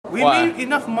We need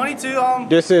enough money to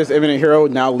This is Eminent Hero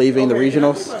now leaving the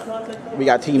regionals. We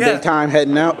got Team Big Time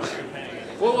heading out.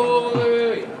 Whoa,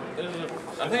 wait.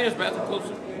 I think there's bathroom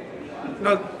closer.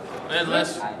 No. And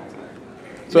less.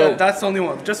 So yeah, that's the only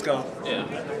one. Just go. Yeah.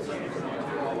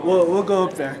 We'll go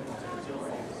up there.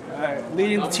 Alright.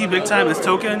 Leading the TeamBigTime is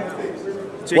Token.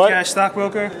 J-Cash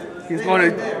stockbroker. He's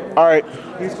going to. Alright.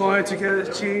 He's going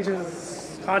to change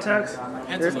his contacts.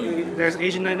 There's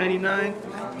AZNKnite99.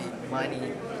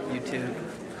 Money. YouTube.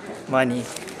 Money.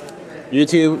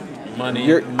 YouTube.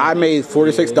 Money. I made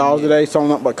 $46 today,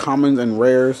 selling up but commons and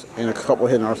rares and a couple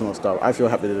hidden arsenal stuff. I feel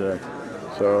happy today.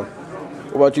 So,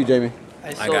 what about you, Jamie?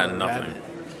 I got nothing.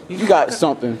 You got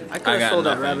something. I could have sold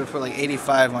that rabbit for like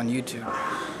 85 on YouTube.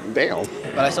 Damn.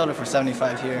 But I sold it for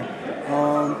 75 here.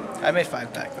 I made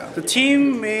 5 back though. The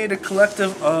team made a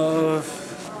collective of,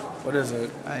 what is it?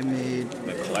 I made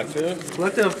the collective?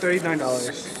 Collective of $39.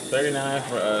 $39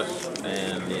 for us,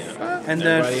 and yeah. And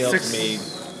then everybody else made.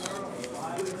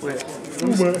 Wait,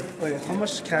 how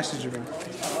much cash did you bring?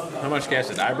 How much cash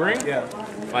did I bring? Yeah.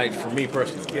 Like for me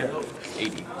personally? Yeah.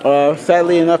 80.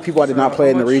 Sadly enough, people I did not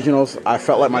play in the regionals. I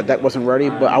felt like my deck wasn't ready,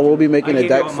 but I will be making a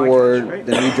deck for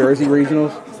the New Jersey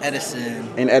regionals. Edison.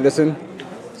 In Edison.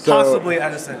 So, possibly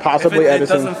Edison. Possibly if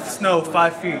Edison. It doesn't snow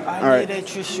 5 feet. All right.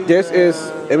 This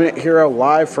is Eminent Hero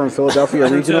live from Philadelphia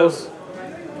regionals.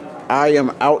 I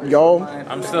am out, y'all.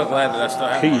 I'm still glad that I still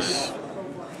have Peace.